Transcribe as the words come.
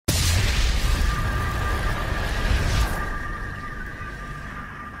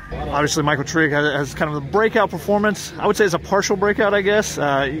Obviously, Michael Trigg has kind of a breakout performance. I would say it's a partial breakout, I guess.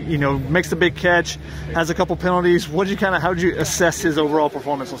 You know, makes the big catch, has a couple penalties. How did you assess his overall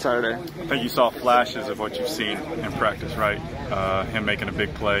performance on Saturday? I think you saw flashes of what you've seen in practice, right? Him making a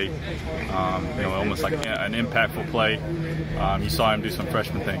big play, you know, almost like an impactful play. You saw him do some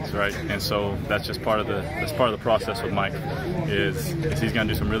freshman things, right? And so that's just part of the process with Mike. Is he's going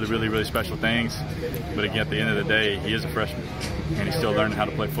to do some really special things, but again, at the end of the day, he is a freshman, and he's still learning how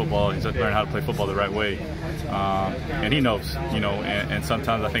to play football. He's learning how to play football the right way, and he knows, you know. And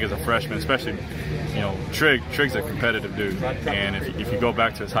sometimes I think as a freshman, especially, you know, Trigg's a competitive dude, and if you go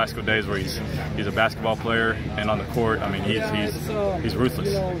back to his high school days where he's a basketball player and on the court, I mean, he's ruthless.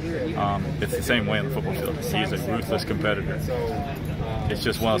 It's the same way on the football field. He's a ruthless competitor. It's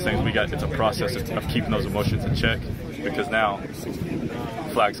just one of those things it's a process of keeping those emotions in check, because now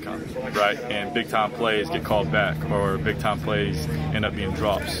flags come, right? And big time plays get called back, or big time plays end up being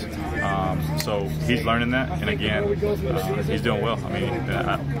drops. So he's learning that, and again, he's doing well. I mean,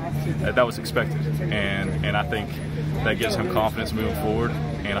 that was expected, and I think that gives him confidence moving forward,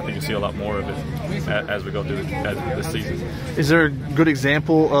 and I think you'll see a lot more of it as we go through this season. Is there a good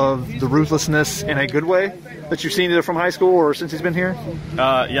example of the ruthlessness in a good way that you've seen either from high school or since he's been here?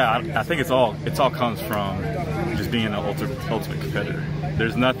 Yeah, I think it's all comes from just being an ultimate competitor.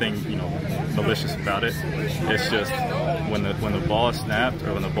 There's nothing, you know, malicious about it. It's just when the ball is snapped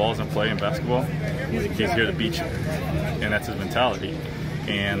or when the ball is in play in basketball, he's here to beat you, and that's his mentality.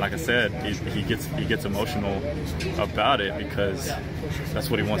 And like I said, he gets emotional about it because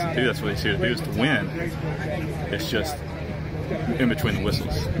that's what he wants to do. That's what he's here to do, is to win. It's just in between the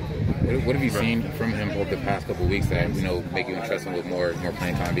whistles. What have you seen from him over the past couple of weeks that, you know, make you trust him with more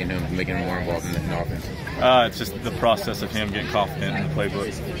playing time, making him more involved in the offense? It's just the process of him getting confident in the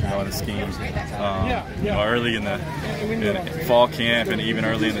playbook, you know, in the schemes. You know, early in fall camp and even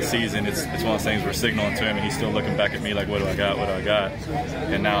early in the season, it's one of those things we're signaling to him, and he's still looking back at me like, what do I got? What do I got?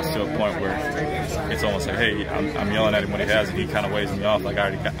 And now it's to a point where it's almost like, hey, I'm yelling at him when he has it. He kind of waves me off like,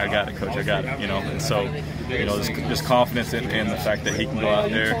 I got it, coach, I got it, you know. And so, you know, just confidence in the fact that he can go out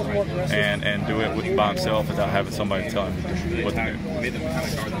there and do it by himself without having somebody tell him what to do.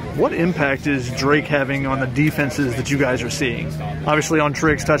 What impact is Drake having on the defenses that you guys are seeing? Obviously on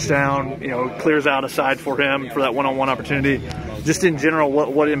Trigg's touchdown, you know, clears out a side for him for that one-on-one opportunity. Just in general,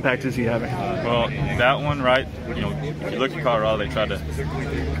 what impact is he having? Well, that one, right? You know, if you look at Colorado, they try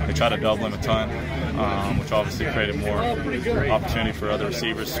to double him a ton, which obviously created more opportunity for other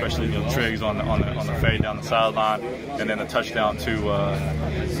receivers, especially, you know, Triggs on the fade down the sideline, and then the touchdown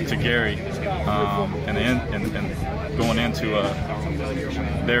to Gary, and going into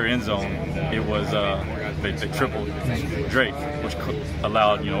their end zone, it was they tripled Drake, which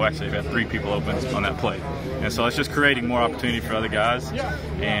allowed, you know, actually they had 3 people open on that play. And so it's just creating more opportunity for other guys.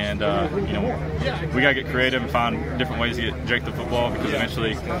 And, you know, we got to get creative and find different ways to get Drake the football, because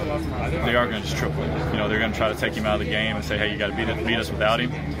eventually they are going to just triple him. You know, they're going to try to take him out of the game and say, hey, you got to beat us without him.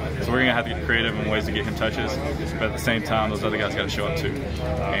 So we're going to have to get creative in ways to get him touches. But at the same time, those other guys got to show up too.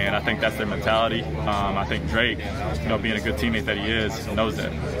 And I think that's their mentality. I think Drake, you know, being a good teammate that he is, knows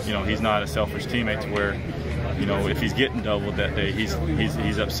that. You know, he's not a selfish teammate to where, you know, if he's getting doubled that day, he's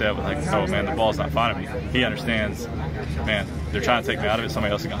upset with like, oh man, the ball's not finding me. He understands, man, they're trying to take me out of it.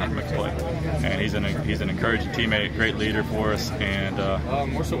 Somebody else is gonna have to make a play. And he's an encouraging teammate, great leader for us. And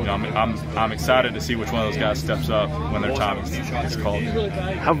you know, I'm excited to see which one of those guys steps up when their time is called.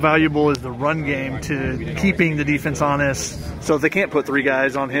 How valuable is the run game to keeping the defense honest, so if they can't put 3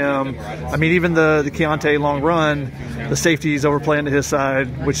 guys on him? I mean, even the Keontae long run, the safety's overplaying to his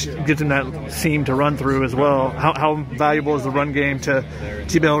side, which gives him that seam to run through as well. How valuable is the run game to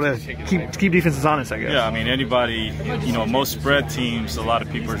be able to keep defenses honest, I guess? Yeah, I mean, anybody, you know, most spread teams, a lot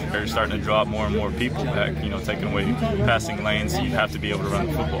of people are starting to drop more and more people back, you know, taking away passing lanes. So you have to be able to run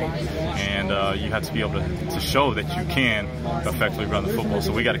the football, and you have to be able to show that you can effectively run the football.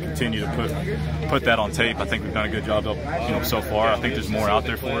 So we got to continue to put that on tape. I think we've done a good job, you know, so far. I think there's more out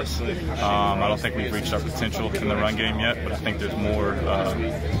there for us. I don't think we've reached our potential in the run game yet, but I think there's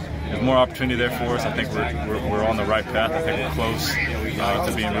more opportunity there for us. I think we're on the right path. I think we're close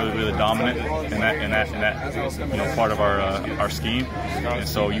to being really dominant in that you know, part of our scheme. And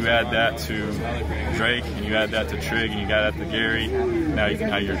so you add that to Drake, and you add that to Trigg, and you add that to Gary. Now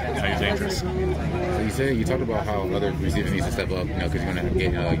you're dangerous. So you talked about how other receivers need to step up, you know, because you're gonna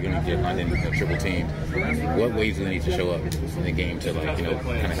get London, you know, triple team. What ways do they need to show up in the game to, like, you know,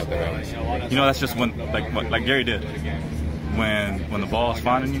 kind of help that out? You know, that's just when like Gary did. When the ball is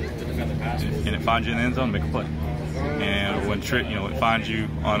finding you and it finds you in the end zone, make a play. And when it finds you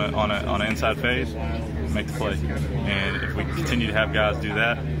on an inside fade, make the play. And if we continue to have guys do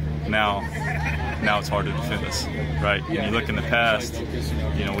that, now it's hard to defend us, right? And you look in the past,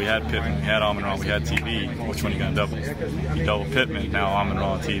 you know, we had Pittman, we had Amon-Ra, we had TV. Which one are you going to double? You double Pittman, now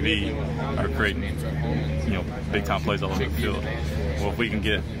Amon-Ra and TV are creating, you know, big-time plays all over the field. Well, if we can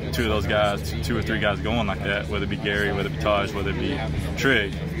get two of those guys, 2 or 3 guys going like that, whether it be Gary, whether it be Tahj, whether it be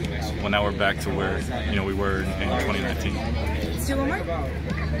Trigg, well, now we're back to where, you know, we were in 2019. Let's do one more.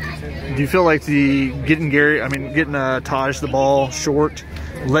 Do you feel like getting Tahj the ball short,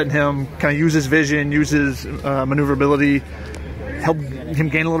 letting him kind of use his vision, use his maneuverability, help him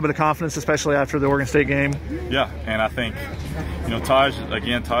gain a little bit of confidence, especially after the Oregon State game? Yeah, and I think, you know, Tahj is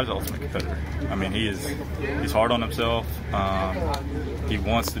the ultimate competitor. I mean, he's hard on himself. He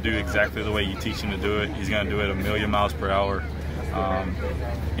wants to do exactly the way you teach him to do it. He's going to do it 1,000,000 miles per hour.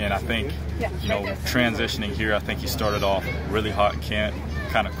 And I think, you know, transitioning here, I think he started off really hot in camp,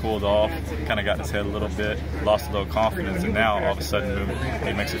 kind of cooled off, kind of got in his head a little bit, lost a little confidence, and now all of a sudden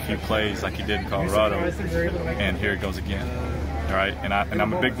he makes a few plays like he did in Colorado, and here it goes again. All right, and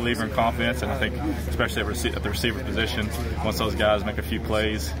I'm a big believer in confidence, and I think especially at the receiver position, once those guys make a few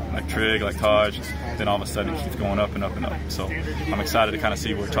plays, like Trigg, like Tahj, then all of a sudden it keeps going up and up and up. So I'm excited to kind of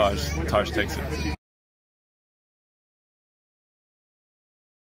see where Tahj takes it.